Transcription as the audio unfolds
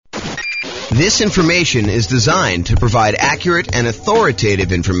This information is designed to provide accurate and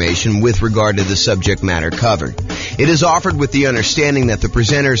authoritative information with regard to the subject matter covered. It is offered with the understanding that the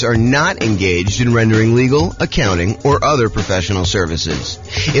presenters are not engaged in rendering legal, accounting, or other professional services.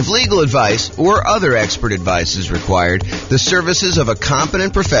 If legal advice or other expert advice is required, the services of a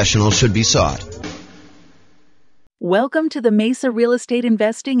competent professional should be sought. Welcome to the Mesa Real Estate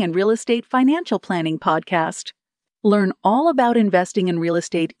Investing and Real Estate Financial Planning Podcast. Learn all about investing in real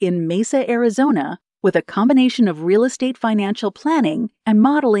estate in Mesa, Arizona, with a combination of real estate financial planning and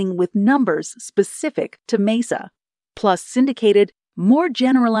modeling with numbers specific to Mesa, plus syndicated, more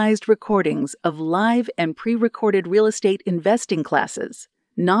generalized recordings of live and pre-recorded real estate investing classes,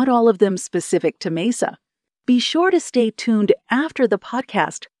 not all of them specific to Mesa. Be sure to stay tuned after the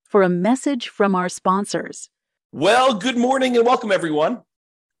podcast for a message from our sponsors. Well, good morning and welcome, everyone.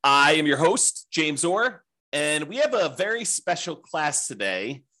 I am your host, James Orr, and we have a very special class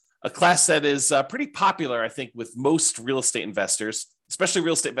today, a class that is pretty popular, I think, with most real estate investors, especially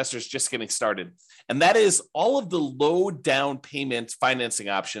real estate investors just getting started. And that is all of the low down payment financing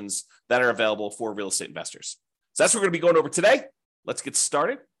options that are available for real estate investors. So that's what we're going to be going over today. Let's get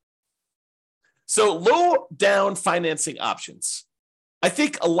started. So low down financing options. I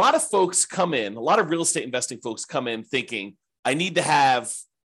think a lot of folks come in, a lot of real estate investing folks come in thinking, I need to have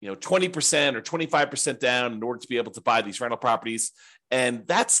 20% or 25% down in order to be able to buy these rental properties. And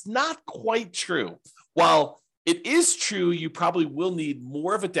that's not quite true. While it is true, you probably will need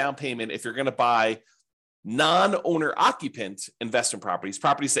more of a down payment if you're going to buy non-owner occupant investment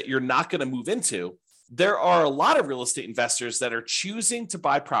properties that you're not going to move into. There are a lot of real estate investors that are choosing to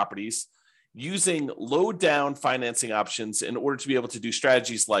buy properties using low down financing options in order to be able to do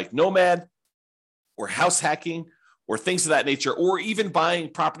strategies like nomad or house hacking or things of that nature, or even buying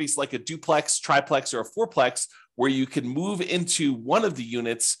properties like a duplex, triplex, or a fourplex where you can move into one of the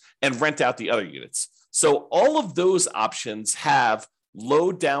units and rent out the other units. So all of those options have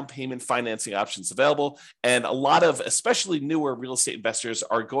low down payment financing options available. And a lot of, especially newer real estate investors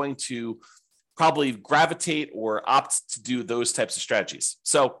are going to probably gravitate or opt to do those types of strategies.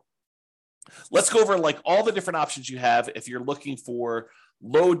 So let's go over like all the different options you have if you're looking for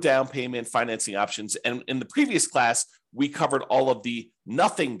low down payment financing options. And in the previous class, we covered all of the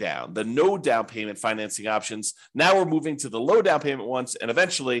nothing down, the no down payment financing options. Now we're moving to the low down payment ones. And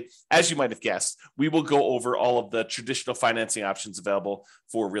eventually, as you might have guessed, we will go over all of the traditional financing options available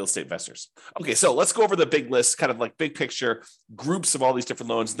for real estate investors. Okay, so let's go over the big list, kind of like big picture groups of all these different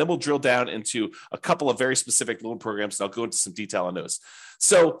loans. And then we'll drill down into a couple of very specific loan programs. And I'll go into some detail on those.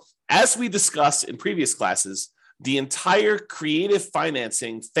 So as we discussed in previous classes, the entire creative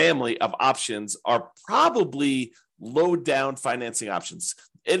financing family of options are probably low down financing options.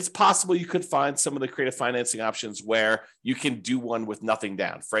 It's possible you could find some of the creative financing options where you can do one with nothing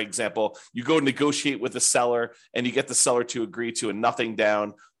down. For example, you go negotiate with a seller and you get the seller to agree to a nothing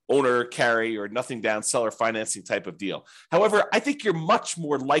down owner carry or nothing down seller financing type of deal. However, I think you're much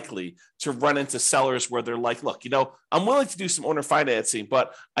more likely to run into sellers where they're like, look, I'm willing to do some owner financing,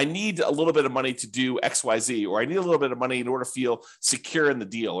 but I need a little bit of money to do XYZ, or I need a little bit of money in order to feel secure in the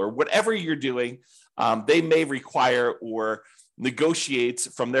deal, or whatever you're doing. They may require or negotiate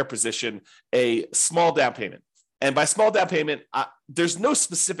from their position a small down payment. And by small down payment, there's no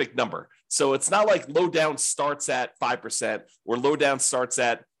specific number. So it's not like low down starts at 5% or low down starts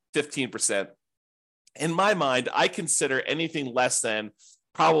at 15%. In my mind, I consider anything less than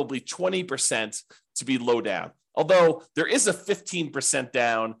probably 20% to be low down. Although there is a 15%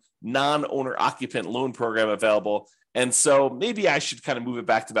 down non-owner occupant loan program available. And so maybe I should kind of move it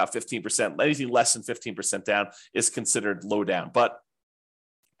back to about 15%. Anything less than 15% down is considered low down, but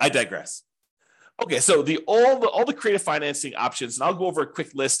I digress. Okay, so all the creative financing options, and I'll go over a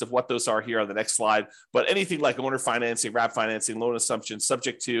quick list of what those are here on the next slide, but anything like owner financing, wrap financing, loan assumption,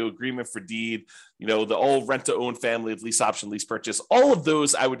 subject to, agreement for deed, the old rent-to-own family of lease option, lease purchase, all of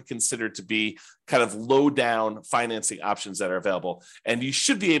those I would consider to be kind of low down financing options that are available. And you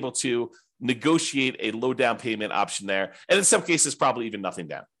should be able to negotiate a low down payment option there, and in some cases, probably even nothing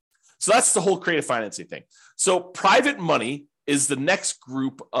down. So that's the whole creative financing thing. So private money is the next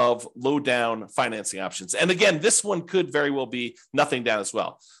group of low down financing options. And again, this one could very well be nothing down as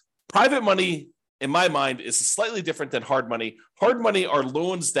well. Private money, in my mind, is slightly different than hard money. Hard money are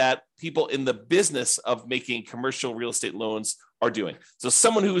loans that people in the business of making commercial real estate loans are doing. So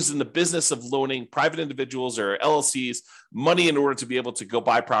someone who is in the business of loaning private individuals or LLCs money in order to be able to go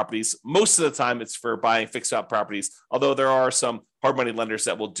buy properties. Most of the time it's for buying fixed out properties, although there are some hard money lenders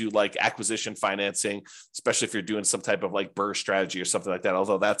that will do like acquisition financing, especially if you're doing some type of like BRRRR strategy or something like that,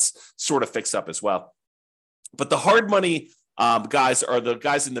 although that's sort of fixed up as well. But the hard money guys are the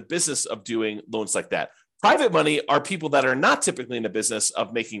guys in the business of doing loans like that. Private money are people that are not typically in the business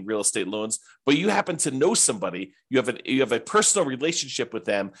of making real estate loans, but you happen to know somebody, you have a personal relationship with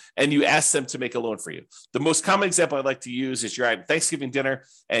them, and you ask them to make a loan for you. The most common example I like to use is you're at Thanksgiving dinner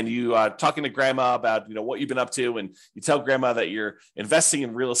and you talking to grandma about what you've been up to, and you tell grandma that you're investing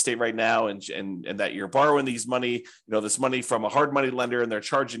in real estate right now and that you're borrowing this money from a hard money lender, and they're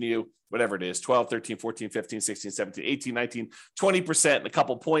charging you whatever it is, 12, 13, 14, 15, 16, 17, 18, 19, 20% and a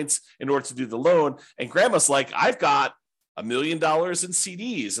couple points in order to do the loan. And grandma's like, I've got $1 million in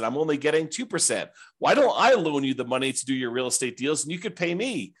CDs and I'm only getting 2%. Why don't I loan you the money to do your real estate deals? And you could pay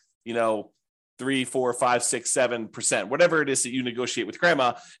me, 3, 4, 5, 6, 7%, whatever it is that you negotiate with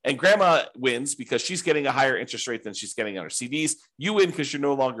grandma. And grandma wins because she's getting a higher interest rate than she's getting on her CDs. You win because you're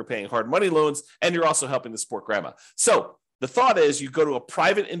no longer paying hard money loans and you're also helping to support grandma. So the thought is you go to a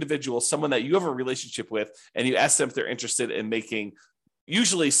private individual, someone that you have a relationship with, and you ask them if they're interested in making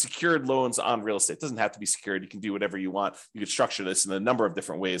usually secured loans on real estate. It doesn't have to be secured. You can do whatever you want. You can structure this in a number of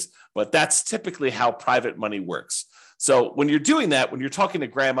different ways, but that's typically how private money works. So when you're doing that, when you're talking to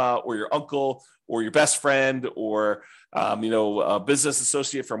grandma or your uncle or your best friend or a business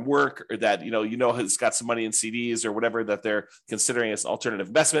associate from work, or that has got some money in CDs or whatever that they're considering as an alternative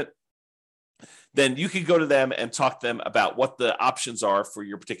investment, then you can go to them and talk to them about what the options are for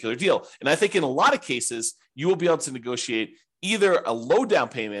your particular deal. And I think in a lot of cases, you will be able to negotiate either a low down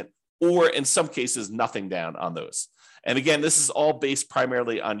payment or in some cases, nothing down on those. And again, this is all based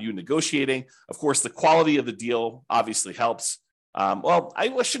primarily on you negotiating. Of course, the quality of the deal obviously helps.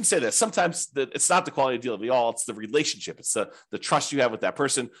 I shouldn't say that. Sometimes it's not the quality of the deal at all. It's the relationship. It's the trust you have with that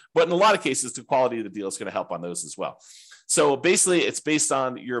person. But in a lot of cases, the quality of the deal is going to help on those as well. So basically, it's based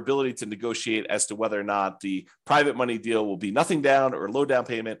on your ability to negotiate as to whether or not the private money deal will be nothing down or low down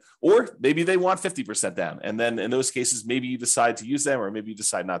payment, or maybe they want 50% down. And then in those cases, maybe you decide to use them or maybe you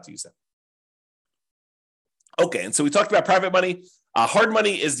decide not to use them. Okay, and so we talked about private money. Hard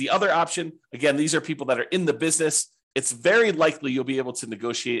money is the other option. Again, these are people that are in the business. It's very likely you'll be able to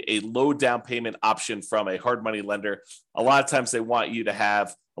negotiate a low down payment option from a hard money lender. A lot of times they want you to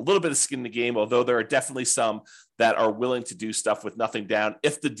have a little bit of skin in the game, although there are definitely some that are willing to do stuff with nothing down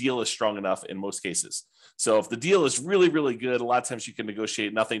if the deal is strong enough in most cases. So if the deal is really, really good, a lot of times you can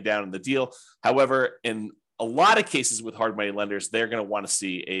negotiate nothing down in the deal. However, in a lot of cases with hard money lenders, they're going to want to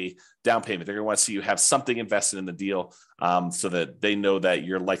see a down payment. They're going to want to see you have something invested in the deal so that they know that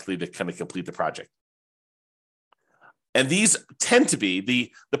you're likely to kind of complete the project. And these tend to be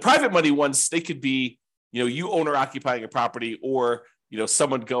the private money ones. They could be, you owner occupying a property, or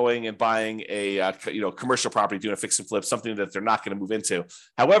someone going and buying a commercial property, doing a fix and flip, something that they're not going to move into.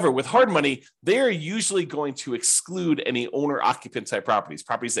 However, with hard money, they're usually going to exclude any owner occupant type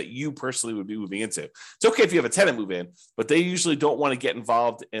properties that you personally would be moving into. It's okay if you have a tenant move in, but they usually don't want to get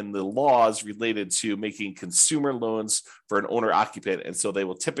involved in the laws related to making consumer loans for an owner occupant. And so they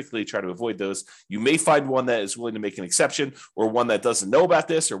will typically try to avoid those. You may find one that is willing to make an exception, or one that doesn't know about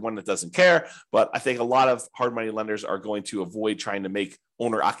this, or one that doesn't care. But I think a lot of hard money lenders are going to avoid trying to make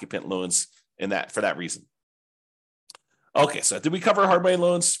owner occupant loans for that reason. Okay, so did we cover hard money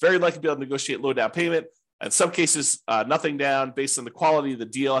loans? Very likely to be able to negotiate low down payment. In some cases, nothing down based on the quality of the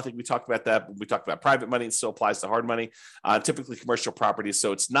deal. I think we talked about that when we talked about private money. It still applies to hard money, typically commercial properties.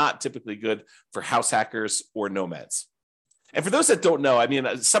 So it's not typically good for house hackers or nomads. And for those that don't know,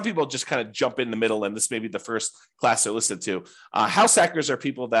 some people just kind of jump in the middle, and this may be the first class they're listening to. House hackers are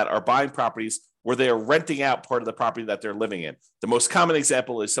people that are buying properties where they are renting out part of the property that they're living in. The most common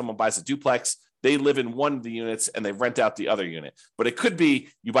example is someone buys a duplex. They live in one of the units and they rent out the other unit. But it could be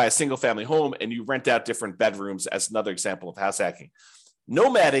you buy a single family home and you rent out different bedrooms as another example of house hacking.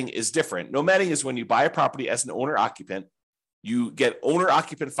 Nomading is different. Nomading is when you buy a property as an owner occupant. You get owner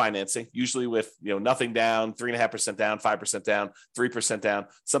occupant financing, usually with nothing down, 3.5% down, 5% down, 3% down,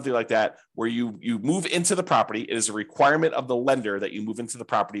 something like that, where you move into the property. It is a requirement of the lender that you move into the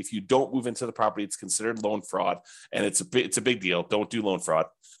property. If you don't move into the property, it's considered loan fraud, and it's a big deal. Don't do loan fraud.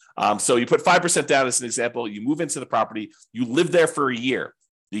 So you put 5% down as an example. You move into the property. You live there for a year.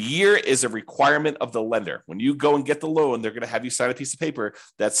 The year is a requirement of the lender. When you go and get the loan, they're going to have you sign a piece of paper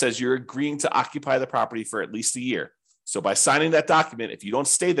that says you're agreeing to occupy the property for at least a year. So by signing that document, if you don't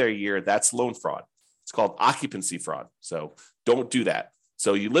stay there a year, that's loan fraud. It's called occupancy fraud. So don't do that.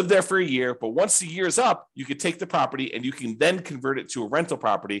 So you live there for a year, but once the year is up, you can take the property and you can then convert it to a rental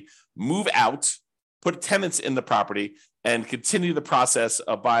property, move out, put tenants in the property, and continue the process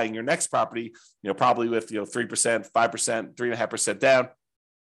of buying your next property, probably with 3%, 5%, 3.5% down.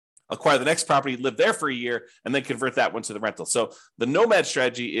 Acquire the next property, live there for a year, and then convert that one to the rental. So the nomad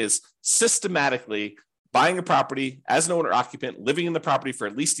strategy is systematically buying a property as an owner occupant, living in the property for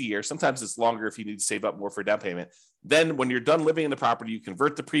at least a year. Sometimes it's longer if you need to save up more for a down payment. Then when you're done living in the property, you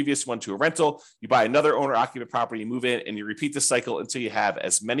convert the previous one to a rental, you buy another owner occupant property, you move in, and you repeat the cycle until you have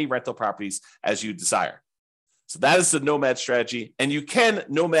as many rental properties as you desire. So that is the nomad strategy. And you can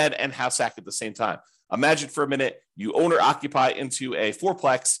nomad and house hack at the same time. Imagine for a minute, you owner occupy into a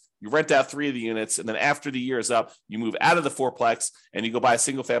fourplex, you rent out 3 of the units, and then after the year is up, you move out of the fourplex and you go buy a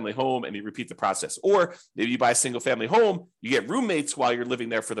single family home and you repeat the process. Or maybe you buy a single family home, you get roommates while you're living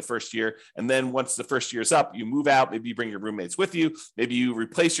there for the first year. And then once the first year is up, you move out, maybe you bring your roommates with you, maybe you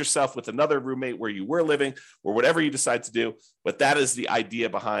replace yourself with another roommate where you were living or whatever you decide to do. But that is the idea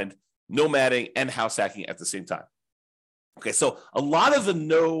behind nomading and house hacking at the same time. Okay, so a lot of the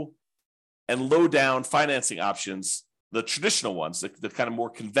no and low down financing options, the traditional ones, the kind of more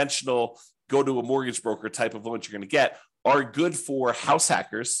conventional, go to a mortgage broker type of loans you're going to get, are good for house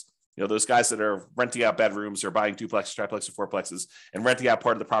hackers. You know, those guys that are renting out bedrooms or buying duplexes, triplexes, or fourplexes and renting out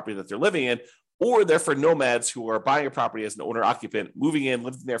part of the property that they're living in, or they're for nomads who are buying a property as an owner occupant, moving in,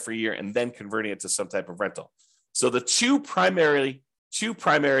 living there for a year, and then converting it to some type of rental. So the two primary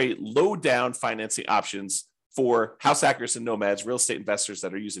low down financing options for house hackers and nomads, real estate investors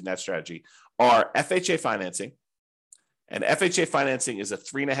that are using that strategy, are FHA financing. And FHA financing is a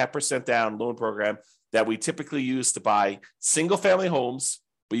 3.5% down loan program that we typically use to buy single family homes,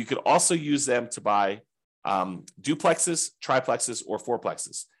 but you could also use them to buy duplexes, triplexes, or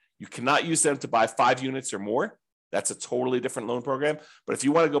fourplexes. You cannot use them to buy 5 units or more. That's a totally different loan program. But if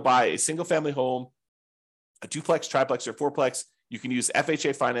you want to go buy a single family home, a duplex, triplex, or fourplex, you can use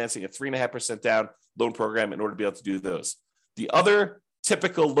FHA financing, a 3.5% down loan program in order to be able to do those. The other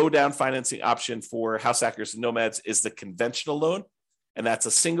typical low down financing option for house hackers and nomads is the conventional loan. And that's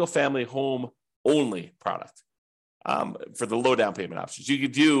a single family home only product for the low down payment options. You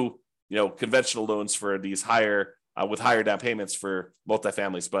could do, conventional loans for these higher with higher down payments for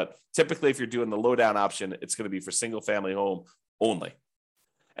multifamilies. But typically if you're doing the low down option, it's going to be for single family home only.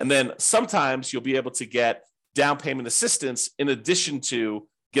 And then sometimes you'll be able to get down payment assistance in addition to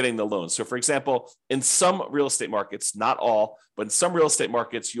getting the loan. So for example, in some real estate markets, not all, but in some real estate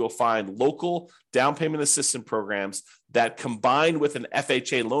markets, you'll find local down payment assistance programs that combine with an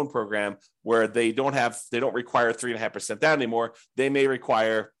FHA loan program where they don't require 3.5% down anymore. They may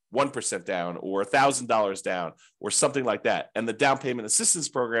require 1% down or $1,000 down or something like that. And the down payment assistance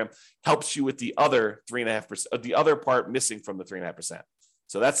program helps you with the other 3.5%, the other part missing from the 3.5%.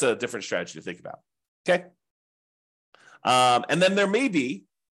 So that's a different strategy to think about. Okay. And then there may be,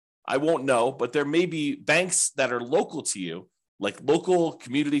 I won't know, but there may be banks that are local to you, like local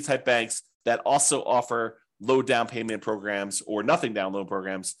community type banks that also offer low down payment programs or nothing down loan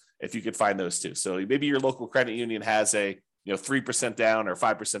programs, if you could find those too. So maybe your local credit union has a 3% down or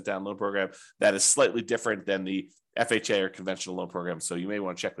 5% down loan program that is slightly different than the FHA or conventional loan program. So you may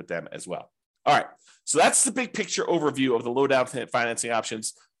want to check with them as well. All right. So that's the big picture overview of the low down financing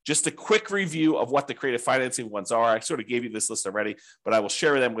options. Just a quick review of what the creative financing ones are. I sort of gave you this list already, but I will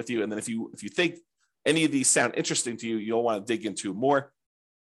share them with you. And then if you think any of these sound interesting to you, you'll want to dig into more.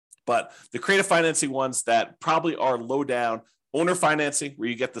 But the creative financing ones that probably are low down: owner financing, where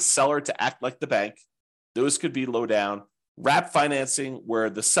you get the seller to act like the bank. Those could be low down. Wrap financing, where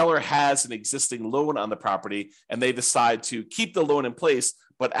the seller has an existing loan on the property and they decide to keep the loan in place,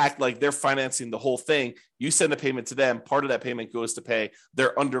 but act like they're financing the whole thing. You send a payment to them. Part of that payment goes to pay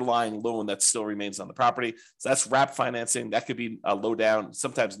their underlying loan that still remains on the property. So that's wrap financing. That could be a low down,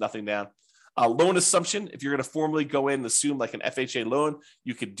 sometimes nothing down. Loan assumption, if you're going to formally go in and assume like an FHA loan,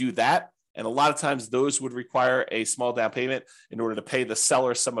 you could do that. And a lot of times those would require a small down payment in order to pay the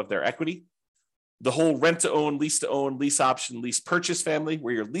seller some of their equity. The whole rent to own, lease option, lease purchase family,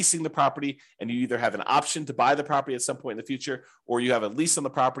 where you're leasing the property and you either have an option to buy the property at some point in the future, or you have a lease on the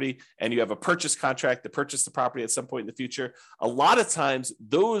property and you have a purchase contract to purchase the property at some point in the future. A lot of times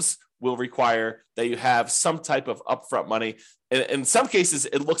those will require that you have some type of upfront money. And in some cases,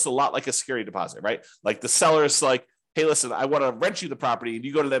 it looks a lot like a security deposit, right? Like the seller is like, hey, listen, I want to rent you the property. And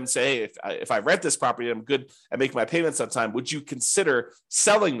you go to them and say, hey, if I rent this property, I'm good at making my payments on time. Would you consider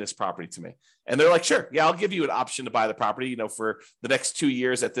selling this property to me? And they're like, sure, yeah, I'll give you an option to buy the property, for the next 2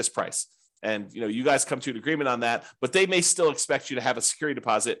 years at this price. And, you guys come to an agreement on that, but they may still expect you to have a security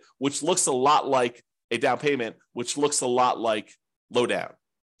deposit, which looks a lot like a down payment, which looks a lot like low down.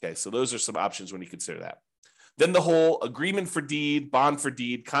 Okay. So those are some options when you consider that. Then the whole agreement for deed, bond for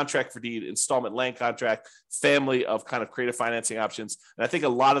deed, contract for deed, installment land contract, family of kind of creative financing options. And I think a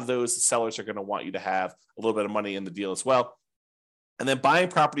lot of those sellers are going to want you to have a little bit of money in the deal as well. And then buying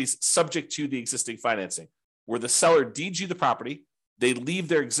properties subject to the existing financing, where the seller deeds you the property, they leave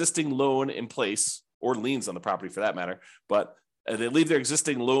their existing loan in place or liens on the property for that matter, but they leave their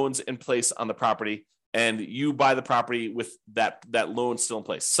existing loans in place on the property, and you buy the property with that loan still in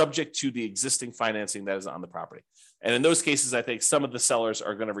place, subject to the existing financing that is on the property. And in those cases, I think some of the sellers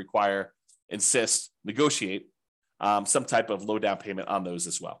are going to negotiate some type of low down payment on those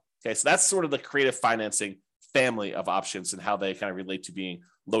as well. Okay, so that's sort of the creative financing family of options and how they kind of relate to being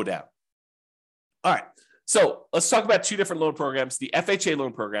low down. All right, so let's talk about two different loan programs, the FHA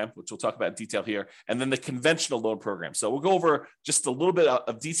loan program, which we'll talk about in detail here, and then the conventional loan program. So we'll go over just a little bit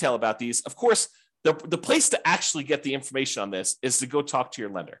of detail about these. Of course, the place to actually get the information on this is to go talk to your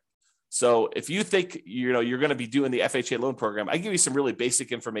lender. So if you think you're going to be doing the FHA loan program, I give you some really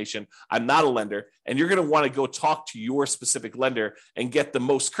basic information. I'm not a lender, and you're going to want to go talk to your specific lender and get the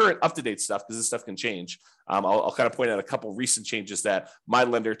most current up-to-date stuff, because this stuff can change. I'll kind of point out a couple of recent changes that my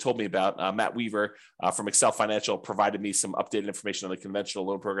lender told me about. Matt Weaver from Excel Financial provided me some updated information on the conventional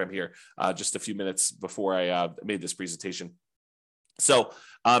loan program here just a few minutes before I made this presentation. So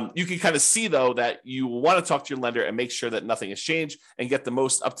you can kind of see, though, that you want to talk to your lender and make sure that nothing has changed and get the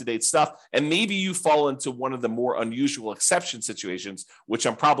most up-to-date stuff. And maybe you fall into one of the more unusual exception situations, which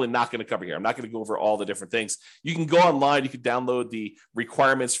I'm probably not going to cover here. I'm not going to go over all the different things. You can go online, you can download the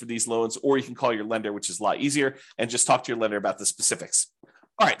requirements for these loans, or you can call your lender, which is a lot easier, and just talk to your lender about the specifics.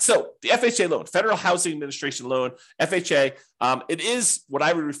 All right, so the FHA loan, Federal Housing Administration loan, FHA, it is what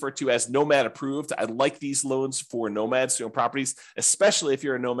I would refer to as nomad approved. I like these loans for nomads who own properties, especially if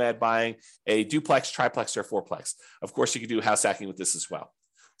you're a nomad buying a duplex, triplex, or fourplex. Of course, you can do house hacking with this as well.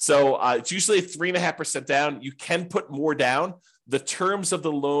 So it's usually 3.5% down. You can put more down. The terms of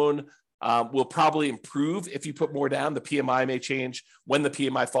the loan will probably improve if you put more down. The PMI may change. When the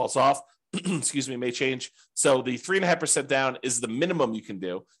PMI falls off, may change. So the 3.5% down is the minimum you can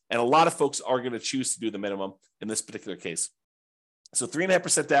do. And a lot of folks are going to choose to do the minimum in this particular case. So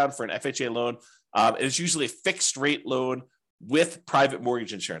 3.5% down for an FHA loan. It is usually a fixed rate loan with private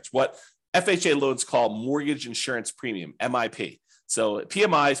mortgage insurance, what FHA loans call mortgage insurance premium, MIP. So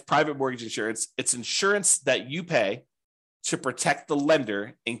PMI is private mortgage insurance. It's insurance that you pay to protect the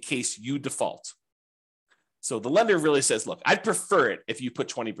lender in case you default. So the lender really says, look, I'd prefer it if you put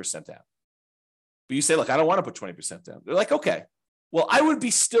 20% down. But you say, look, I don't want to put 20% down. They're like, okay, well, I would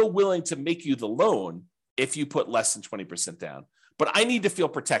be still willing to make you the loan if you put less than 20% down, but I need to feel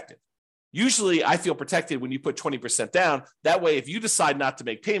protected. Usually I feel protected when you put 20% down. That way, if you decide not to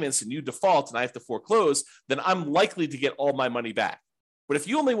make payments and you default and I have to foreclose, then I'm likely to get all my money back. But if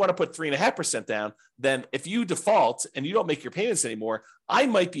you only want to put 3.5% down, then if you default and you don't make your payments anymore, I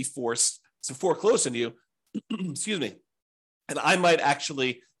might be forced to foreclose on you, excuse me, and I might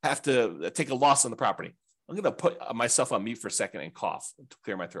actually have to take a loss on the property. I'm going to put myself on mute for a second and cough to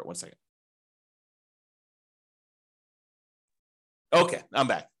clear my throat. 1 second. Okay, I'm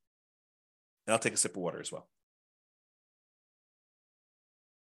back. And I'll take a sip of water as well.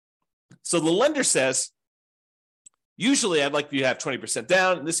 So the lender says, usually I'd like you to have 20%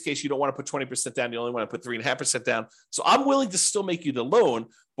 down. In this case, you don't want to put 20% down. You only want to put 3.5% down. So I'm willing to still make you the loan.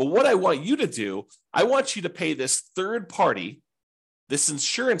 But what I want you to do, I want you to pay this third party, this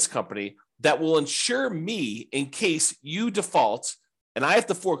insurance company that will insure me in case you default and I have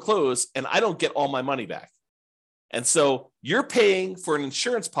to foreclose and I don't get all my money back. And so you're paying for an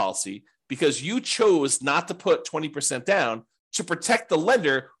insurance policy because you chose not to put 20% down to protect the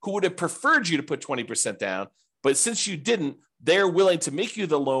lender who would have preferred you to put 20% down. But since you didn't, they're willing to make you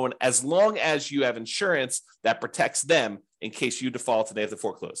the loan as long as you have insurance that protects them in case you default and they have to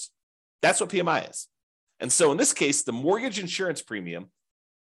foreclose. That's what PMI is. And so in this case, the mortgage insurance premium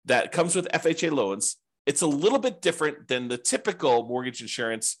that comes with FHA loans, it's a little bit different than the typical mortgage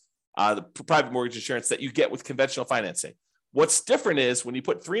insurance, the private mortgage insurance that you get with conventional financing. What's different is when you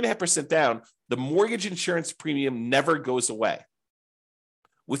put 3.5% down, the mortgage insurance premium never goes away.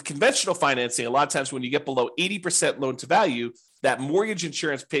 With conventional financing, a lot of times when you get below 80% loan to value, that mortgage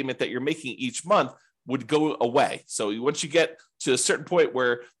insurance payment that you're making each month would go away. So once you get to a certain point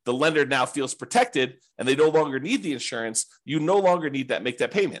where the lender now feels protected and they no longer need the insurance, you no longer need that, make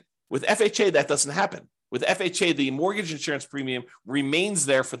that payment. With FHA, that doesn't happen. With FHA, the mortgage insurance premium remains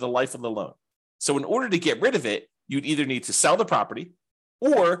there for the life of the loan. So in order to get rid of it, you'd either need to sell the property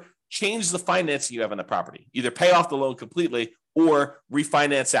or change the financing you have on the property, either pay off the loan completely or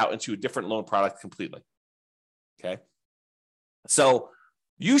refinance out into a different loan product completely. Okay. So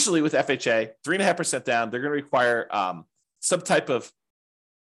usually with FHA, 3.5% down, they're going to require some type of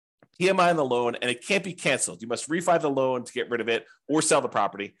PMI on the loan, and it can't be canceled. You must refi the loan to get rid of it or sell the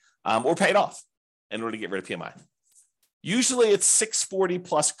property or pay it off in order to get rid of PMI. Usually it's 640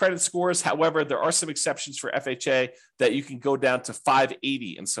 plus credit scores. However, there are some exceptions for FHA that you can go down to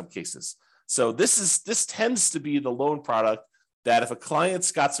 580 in some cases. So this tends to be the loan product that if a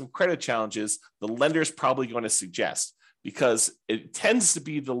client's got some credit challenges, the lender is probably going to suggest, because it tends to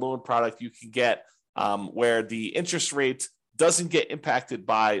be the loan product you can get where the interest rate doesn't get impacted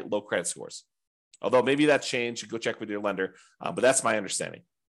by low credit scores. Although maybe that's changed, you go check with your lender, but that's my understanding.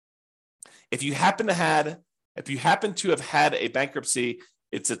 If you happen to have had a bankruptcy,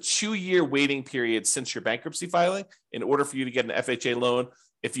 it's a 2-year waiting period since your bankruptcy filing in order for you to get an FHA loan.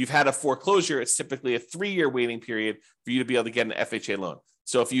 If you've had a foreclosure, it's typically a 3-year waiting period for you to be able to get an FHA loan.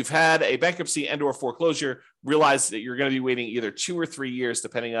 So if you've had a bankruptcy and or foreclosure, realize that you're going to be waiting either 2 or 3 years,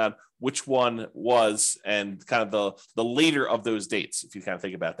 depending on which one was and kind of the later of those dates, if you kind of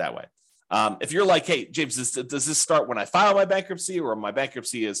think about it that way. If you're like, hey, James, does this start when I file my bankruptcy, or my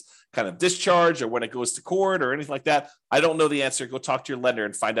bankruptcy is kind of discharged, or when it goes to court or anything like that? I don't know the answer. Go talk to your lender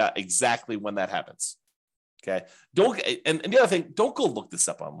and find out exactly when that happens. Okay. And the other thing, don't go look this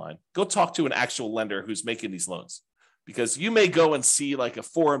up online. Go talk to an actual lender who's making these loans, because you may go and see like a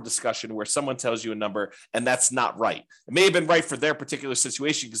forum discussion where someone tells you a number and that's not right. It may have been right for their particular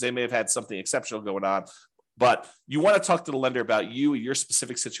situation because they may have had something exceptional going on, but you want to talk to the lender about you, your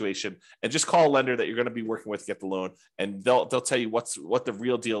specific situation, and just call a lender that you're going to be working with to get the loan, and they'll tell you what the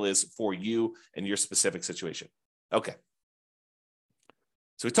real deal is for you and your specific situation. Okay.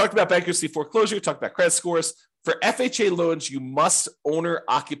 So we talked about bankruptcy, foreclosure, we talked about credit scores. For FHA loans, you must owner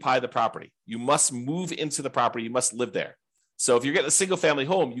occupy the property. You must move into the property. You must live there. So if you're getting a single family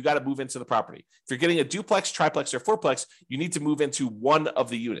home, you got to move into the property. If you're getting a duplex, triplex, or fourplex, you need to move into one of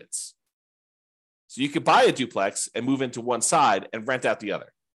the units. So you could buy a duplex and move into one side and rent out the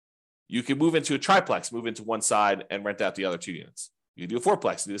other. You can move into a triplex, move into one side and rent out the other 2 units. You can do a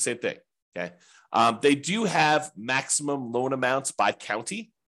fourplex, do the same thing. Okay. They do have maximum loan amounts by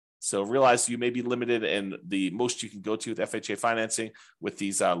county. So realize you may be limited in the most you can go to with FHA financing with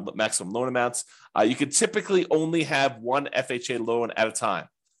these maximum loan amounts. You can typically only have one FHA loan at a time.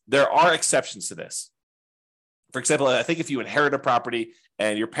 There are exceptions to this. For example, I think if you inherit a property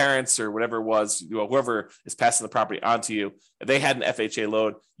and your parents or whatever it was, whoever is passing the property on to you, they had an FHA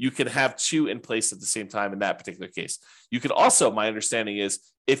loan, you can have 2 in place at the same time in that particular case. You could also, my understanding is,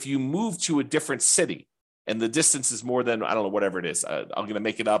 if you move to a different city and the distance is more than, I don't know, whatever it is, I'm going to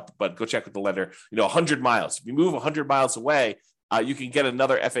make it up, but go check with the lender, 100 miles. If you move 100 miles away, you can get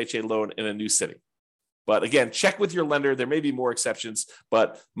another FHA loan in a new city. But again, check with your lender. There may be more exceptions,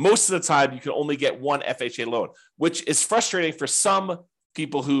 but most of the time you can only get one FHA loan, which is frustrating for some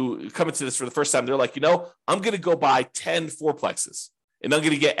people who come into this for the first time. They're like, I'm going to go buy 10 fourplexes and I'm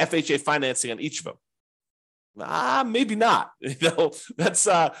going to get FHA financing on each of them. Maybe not. That's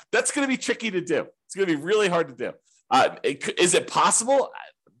going to be tricky to do. It's going to be really hard to do. Is it possible?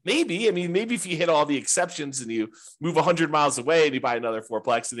 Maybe. I mean, maybe if you hit all the exceptions and you move 100 miles away and you buy another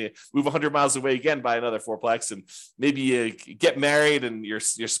fourplex, and you move 100 miles away again, buy another fourplex, and maybe you get married and your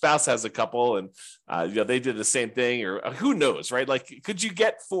spouse has a couple and they did the same thing, or who knows, right? Like, could you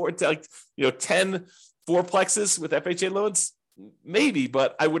get 10 fourplexes with FHA loans? Maybe,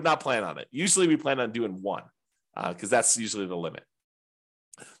 but I would not plan on it. Usually we plan on doing one because that's usually the limit.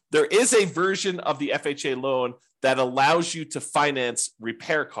 There is a version of the FHA loan that allows you to finance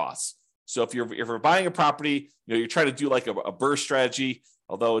repair costs. So if you're buying a property, you're trying to do like a BRRRR strategy,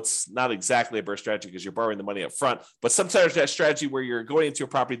 although it's not exactly a BRRRR strategy because you're borrowing the money up front, but sometimes that strategy where you're going into a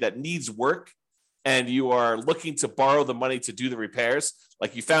property that needs work and you are looking to borrow the money to do the repairs,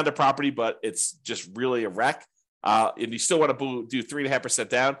 like you found a property, but it's just really a wreck. And you still want to do 3.5%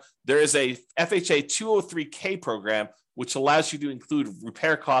 down. There is a FHA 203K program, which allows you to include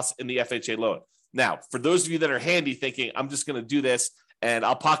repair costs in the FHA loan. Now, for those of you that are handy thinking, I'm just going to do this and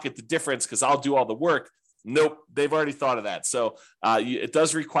I'll pocket the difference because I'll do all the work. Nope, they've already thought of that. So it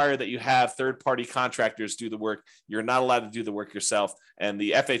does require that you have third-party contractors do the work. You're not allowed to do the work yourself. And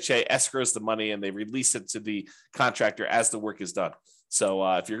the FHA escrows the money and they release it to the contractor as the work is done. So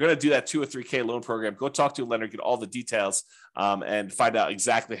if you're going to do that 203K loan program, go talk to a lender, get all the details, and find out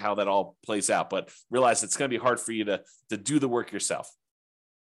exactly how that all plays out. But realize it's going to be hard for you to do the work yourself.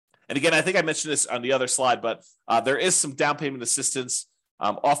 And again, I think I mentioned this on the other slide, but there is some down payment assistance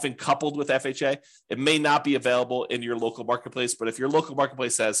often coupled with FHA. It may not be available in your local marketplace, but if your local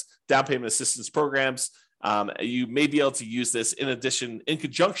marketplace has down payment assistance programs, you may be able to use this in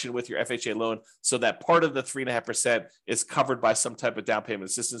conjunction with your FHA loan so that part of the 3.5% is covered by some type of down payment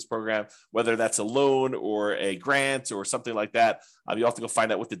assistance program, whether that's a loan or a grant or something like that. You have to go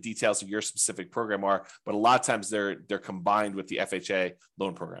find out what the details of your specific program are, but a lot of times they're combined with the FHA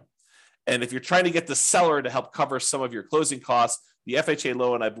loan program. And if you're trying to get the seller to help cover some of your closing costs, the FHA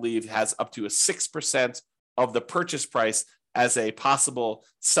loan, I believe, has up to a 6% of the purchase price as a possible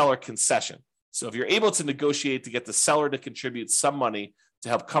seller concession. So if you're able to negotiate to get the seller to contribute some money to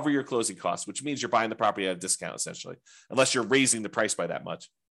help cover your closing costs, which means you're buying the property at a discount, essentially, unless you're raising the price by that much.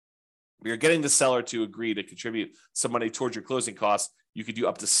 You're getting the seller to agree to contribute some money towards your closing costs. You could do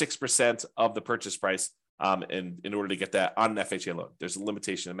up to 6% of the purchase price in order to get that on an FHA loan. There's a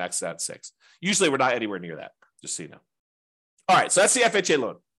limitation to max out at 6. Usually we're not anywhere near that, just so you know. All right, so that's the FHA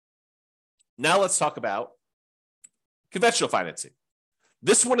loan. Now let's talk about conventional financing.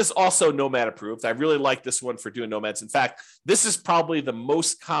 This one is also Nomad approved. I really like this one for doing Nomads. In fact, this is probably the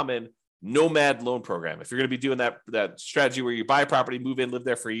most common Nomad loan program. If you're going to be doing that strategy where you buy a property, move in, live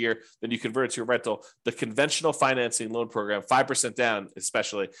there for a year, then you convert it to a rental, the conventional financing loan program, 5% down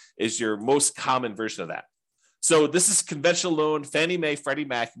especially, is your most common version of that. So this is conventional loan, Fannie Mae, Freddie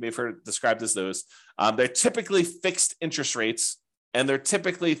Mac, you may have heard it described as those. They're typically fixed interest rates, and they're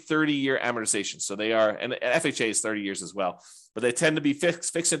typically 30-year amortization. So they are, and FHA is 30 years as well, but they tend to be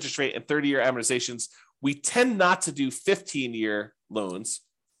fixed interest rate and 30-year amortizations. We tend not to do 15-year loans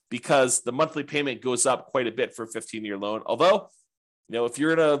because the monthly payment goes up quite a bit for a 15-year loan. Although, if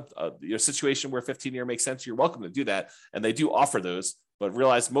you're in a situation where 15-year makes sense, you're welcome to do that. And they do offer those, but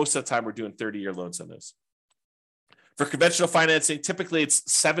realize most of the time we're doing 30-year loans on those. For conventional financing, typically it's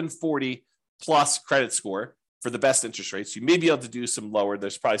 740 plus credit score for the best interest rates. You may be able to do some lower.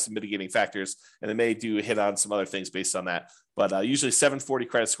 There's probably some mitigating factors, and they may do hit on some other things based on that. But usually 740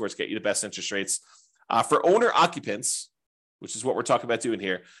 credit scores get you the best interest rates. For owner occupants, which is what we're talking about doing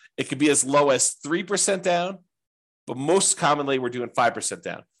here, it could be as low as 3% down, but most commonly we're doing 5%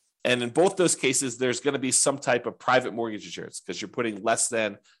 down. And in both those cases, there's going to be some type of private mortgage insurance because you're putting less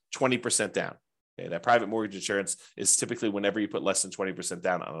than 20% down. Okay, that private mortgage insurance is typically whenever you put less than 20%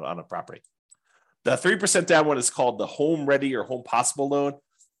 down on a property. The 3% down one is called the Home Ready or Home Possible loan.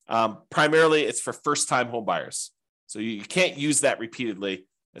 Primarily, it's for first-time home buyers. So you can't use that repeatedly.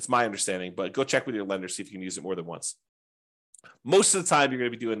 That's my understanding, but go check with your lender, see if you can use it more than once. Most of the time, you're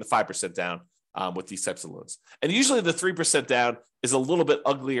going to be doing the 5% down with these types of loans. And usually the 3% down is a little bit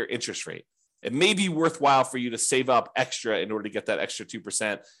uglier interest rate. It may be worthwhile for you to save up extra in order to get that extra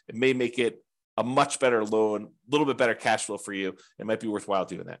 2%. It may make it a much better loan, a little bit better cash flow for you. It might be worthwhile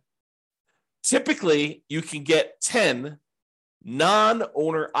doing that. Typically, you can get 10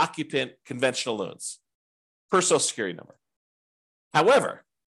 non-owner occupant conventional loans per Social Security number. However,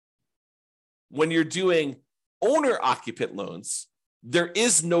 when you're doing owner occupant loans, there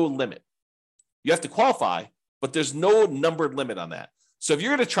is no limit. You have to qualify, but there's no numbered limit on that. So if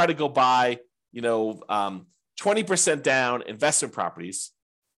you're going to try to go buy, 20% down investment properties,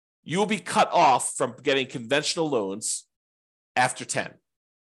 you will be cut off from getting conventional loans after 10.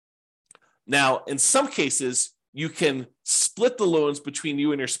 Now, in some cases, you can split the loans between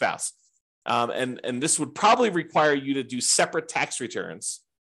you and your spouse. And this would probably require you to do separate tax returns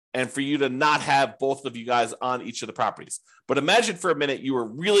and for you to not have both of you guys on each of the properties. But imagine for a minute you were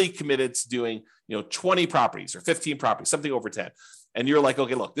really committed to doing 20 properties or 15 properties, something over 10. And you're like,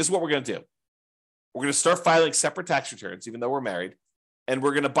 okay, look, this is what we're going to do. We're going to start filing separate tax returns, even though we're married. And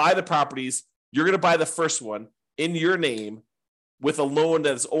we're going to buy the properties. You're going to buy the first one in your name with a loan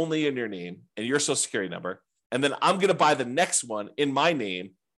that is only in your name and your Social Security number. And then I'm going to buy the next one in my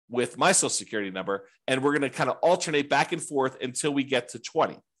name with my Social Security number. And we're going to kind of alternate back and forth until we get to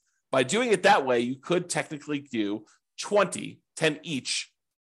 20. By doing it that way, you could technically do 10 each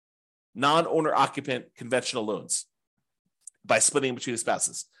non-owner occupant conventional loans by splitting between the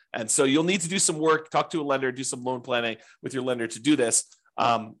spouses. And so you'll need to do some work, talk to a lender, do some loan planning with your lender to do this.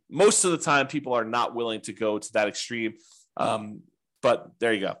 Most of the time, people are not willing to go to that extreme. But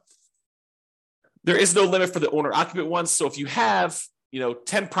there you go. There is no limit for the owner occupant ones. So if you have,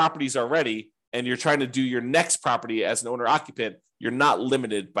 10 properties already and you're trying to do your next property as an owner occupant, you're not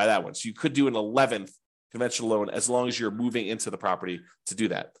limited by that one. So you could do an 11th conventional loan as long as you're moving into the property to do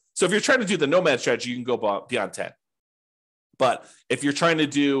that. So if you're trying to do the Nomad strategy, you can go beyond 10. But if you're trying to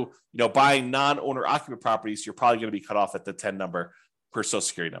do, buying non-owner occupant properties, you're probably going to be cut off at the 10 number per Social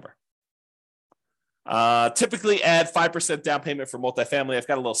Security number. Typically add 5% down payment for multifamily. I've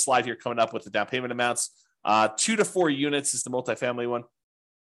got a little slide here coming up with the down payment amounts. 2 to 4 units is the multifamily one.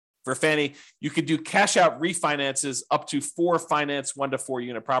 For Fannie, you could do cash out refinances up to 4 finance 1 to 4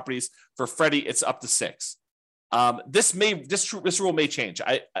 unit properties. For Freddie, it's up to 6. This rule may change.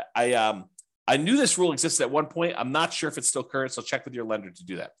 I knew this rule existed at one point. I'm not sure if it's still current, so check with your lender to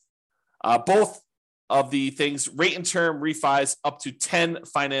do that. Both of the things, rate and term refis up to 10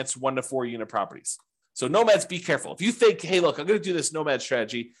 finance 1 to 4 unit properties. So Nomads, be careful. If you think, hey, look, I'm going to do this Nomad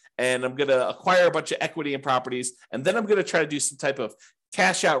strategy and I'm going to acquire a bunch of equity in properties, and then I'm going to try to do some type of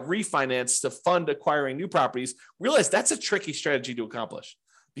cash out refinance to fund acquiring new properties, realize that's a tricky strategy to accomplish.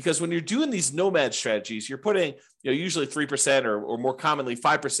 Because when you're doing these nomad strategies, you're putting, usually 3% or more commonly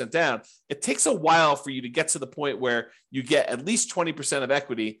 5% down. It takes a while for you to get to the point where you get at least 20% of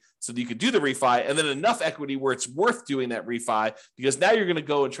equity so that you could do the refi, and then enough equity where it's worth doing that refi, because now you're going to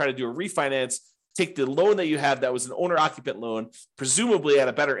go and try to do a refinance, take the loan that you have that was an owner-occupant loan, presumably at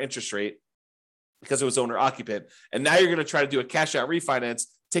a better interest rate because it was owner-occupant, and now you're going to try to do a cash-out refinance,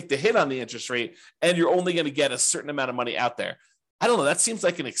 take the hit on the interest rate, and you're only going to get a certain amount of money out there. I don't know. That seems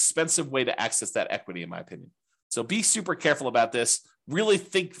like an expensive way to access that equity, in my opinion. So be super careful about this. Really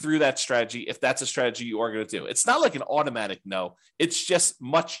think through that strategy if that's a strategy you are going to do. It's not like an automatic no. It's just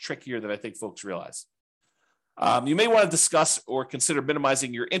much trickier than I think folks realize. You may want to discuss or consider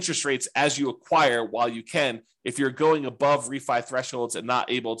minimizing your interest rates as you acquire while you can if you're going above refi thresholds and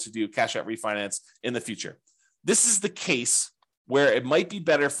not able to do cash out refinance in the future. This is the case where it might be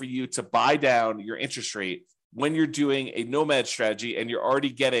better for you to buy down your interest rate when you're doing a nomad strategy and you're already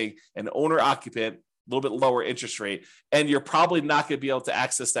getting an owner-occupant, a little bit lower interest rate, and you're probably not going to be able to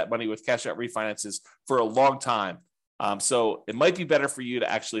access that money with cash-out refinances for a long time. So it might be better for you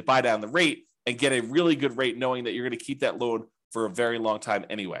to actually buy down the rate and get a really good rate knowing that you're going to keep that loan for a very long time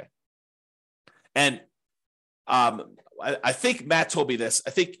anyway. And I think Matt told me this. I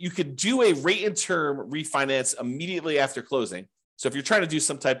think you could do a rate and term refinance immediately after closing. So if you're trying to do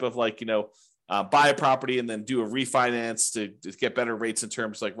some type of buy a property and then do a refinance to get better rates in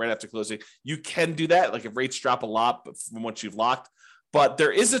terms like right after closing, you can do that. Like if rates drop a lot from what you've locked, but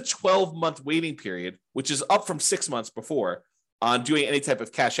there is a 12-month waiting period, which is up from 6 months before on doing any type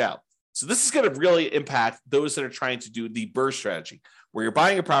of cash out. So this is going to really impact those that are trying to do the BRRRR strategy, where you're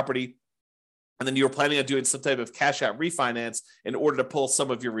buying a property and then you're planning on doing some type of cash out refinance in order to pull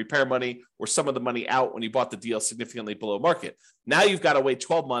some of your repair money or some of the money out when you bought the deal significantly below market. Now you've got to wait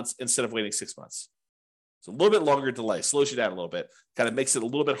 12 months instead of waiting 6 months. So a little bit longer delay, slows you down a little bit, kind of makes it a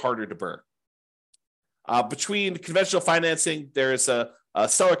little bit harder to BRRRR. Between conventional financing, there's a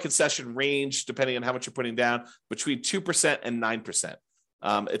seller concession range, depending on how much you're putting down, between 2% and 9%.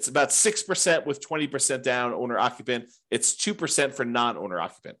 It's about 6% with 20% down owner occupant. It's 2% for non-owner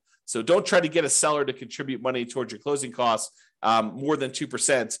occupant. So don't try to get a seller to contribute money towards your closing costs more than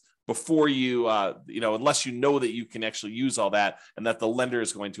 2% before you, unless you know that you can actually use all that and that the lender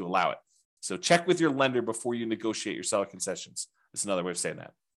is going to allow it. So check with your lender before you negotiate your seller concessions. That's another way of saying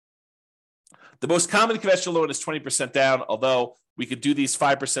that. The most common conventional loan is 20% down, although we could do these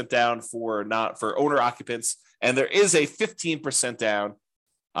 5% down for owner occupants. And there is a 15% down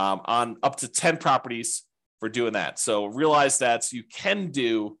on up to 10 properties for doing that. So realize that you can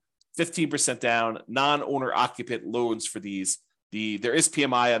do 15% down non-owner occupant loans for these. There is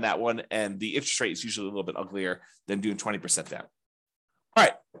PMI on that one, and the interest rate is usually a little bit uglier than doing 20% down. All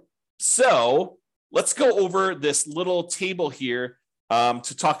right, so let's go over this little table here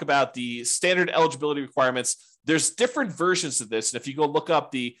to talk about the standard eligibility requirements. There's different versions of this, and if you go look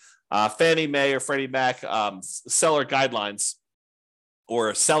up the Fannie Mae or Freddie Mac seller guidelines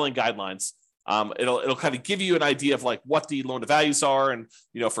or selling guidelines, it'll kind of give you an idea of like what the loan to values are, and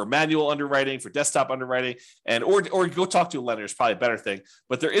for manual underwriting, for desktop underwriting, and or go talk to a lender is probably a better thing.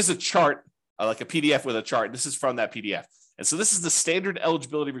 But there is a chart, like a PDF with a chart. This is from that PDF, and so this is the standard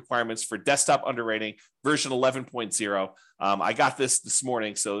eligibility requirements for desktop underwriting version 11.0. I got this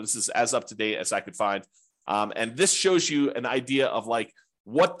morning, so this is as up to date as I could find, and this shows you an idea of like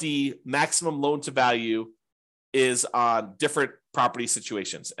what the maximum loan to value is on different property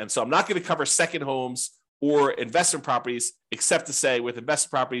situations. And so I'm not going to cover second homes or investment properties, except to say with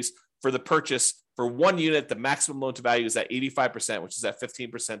investment properties for the purchase for one unit, the maximum loan to value is at 85%, which is that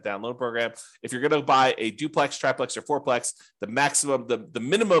 15% down loan program. If you're going to buy a duplex, triplex, or fourplex, the maximum, the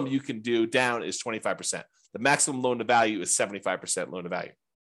minimum you can do down is 25%. The maximum loan to value is 75% loan to value.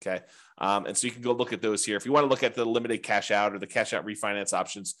 Okay. And so you can go look at those here. If you want to look at the limited cash out or the cash out refinance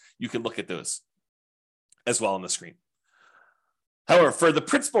options, you can look at those as well on the screen. However, for the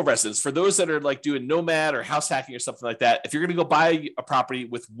principal residents, for those that are like doing nomad or house hacking or something like that, if you're going to go buy a property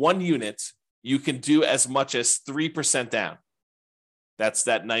with one unit, you can do as much as 3% down. That's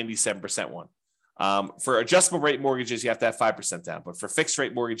that 97% one. For adjustable rate mortgages, you have to have 5% down. But for fixed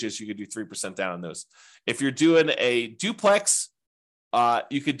rate mortgages, you could do 3% down on those. If you're doing a duplex,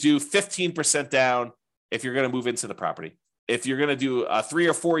 you could do 15% down if you're going to move into the property. If you're going to do 3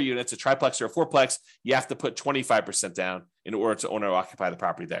 or 4 units, a triplex or a fourplex, you have to put 25% down in order to own or occupy the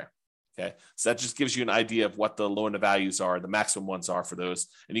property there. Okay, so that just gives you an idea of what the loan to values are, the maximum ones are for those,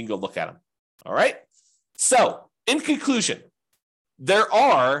 and you can go look at them. All right. So in conclusion, there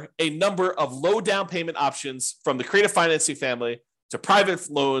are a number of low down payment options from the creative financing family to private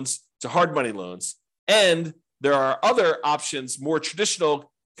loans, to hard money loans. And there are other options, more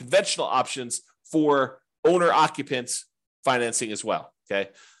traditional, conventional options for owner-occupant financing as well, okay?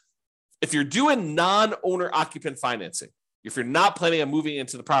 If you're doing non-owner-occupant financing, if you're not planning on moving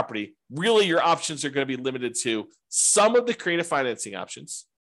into the property, really your options are going to be limited to some of the creative financing options,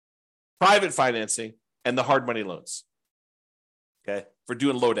 private financing, and the hard money loans, okay, for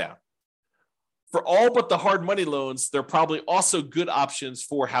doing low down. For all but the hard money loans, they're probably also good options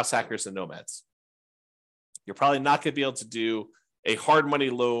for house hackers and nomads. You're probably not going to be able to do a hard money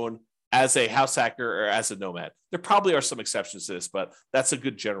loan as a house hacker or as a nomad. There probably are some exceptions to this, but that's a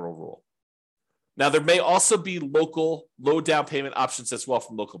good general rule. Now, there may also be local low down payment options as well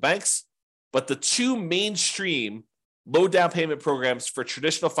from local banks, but the two mainstream low down payment programs for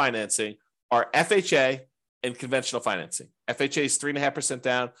traditional financing are FHA and conventional financing. FHA is 3.5%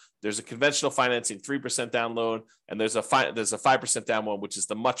 down. There's a conventional financing 3% down loan, and there's a 5% down one, which is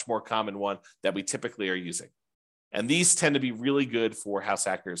the much more common one that we typically are using. And these tend to be really good for house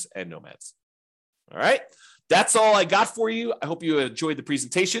hackers and nomads. All right, that's all I got for you. I hope you enjoyed the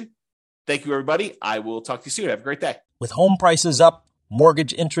presentation. Thank you, everybody. I will talk to you soon. Have a great day. With home prices up,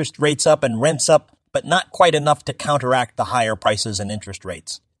 mortgage interest rates up, and rents up, but not quite enough to counteract the higher prices and interest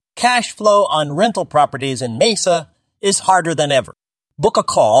rates, cash flow on rental properties in Mesa is harder than ever. Book a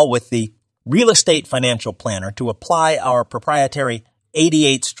call with the Real Estate Financial Planner to apply our proprietary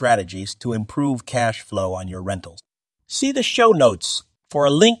 88 strategies to improve cash flow on your rentals. See the show notes for a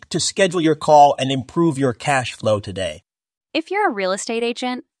link to schedule your call and improve your cash flow today. If you're a real estate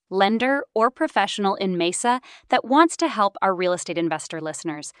agent, lender, or professional in Mesa that wants to help our real estate investor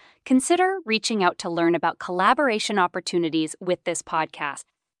listeners, consider reaching out to learn about collaboration opportunities with this podcast.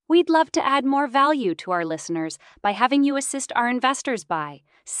 We'd love to add more value to our listeners by having you assist our investors buy,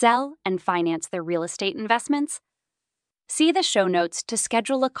 sell, and finance their real estate investments. See the show notes to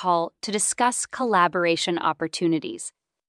schedule a call to discuss collaboration opportunities.